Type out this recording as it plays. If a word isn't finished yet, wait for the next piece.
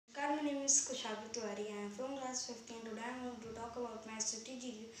is Kushagra. I am from class 15. Today I am going to talk about my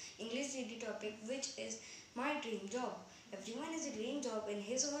English GD topic, which is my dream job. Everyone has a dream job in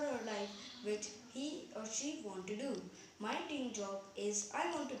his or her life which he or she want to do. My dream job is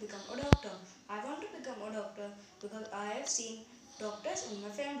I want to become a doctor. I want to become a doctor because I have seen doctors in my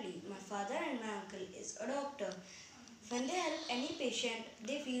family. My father and my uncle is a doctor. When they help any patient,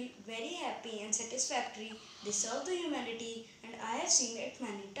 they feel very happy and satisfactory. They serve the humanity, and I have seen it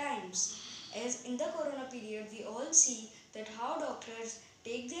many times. As in the corona period, we all see that how doctors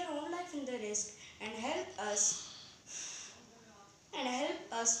take their own life in the risk and help us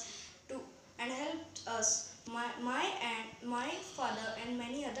to and helped us. My father and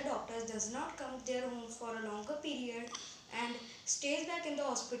many other doctors does not come to their homes for a longer period and stays back in the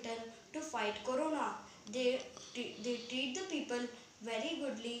hospital to fight corona. They treat the people very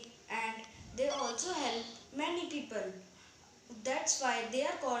goodly and they also help many people. That's why they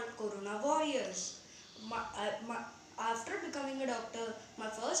are called corona warriors. After becoming a doctor, my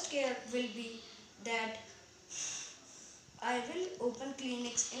first care will be that I will open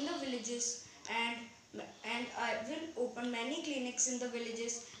clinics in the villages and I will open many clinics in the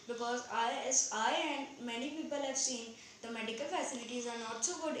villages because I and many people have seen the medical facilities are not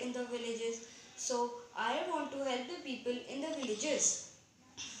so good in the villages. So I want to help the people in the villages.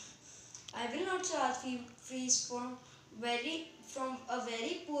 I will not charge fees from a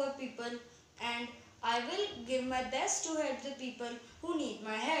very poor people, and I will give my best to help the people who need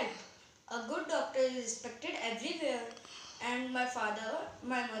my help. A good doctor is respected everywhere, and my father,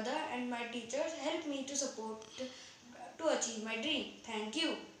 my mother and my teachers help me to support to achieve my dream. Thank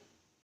you.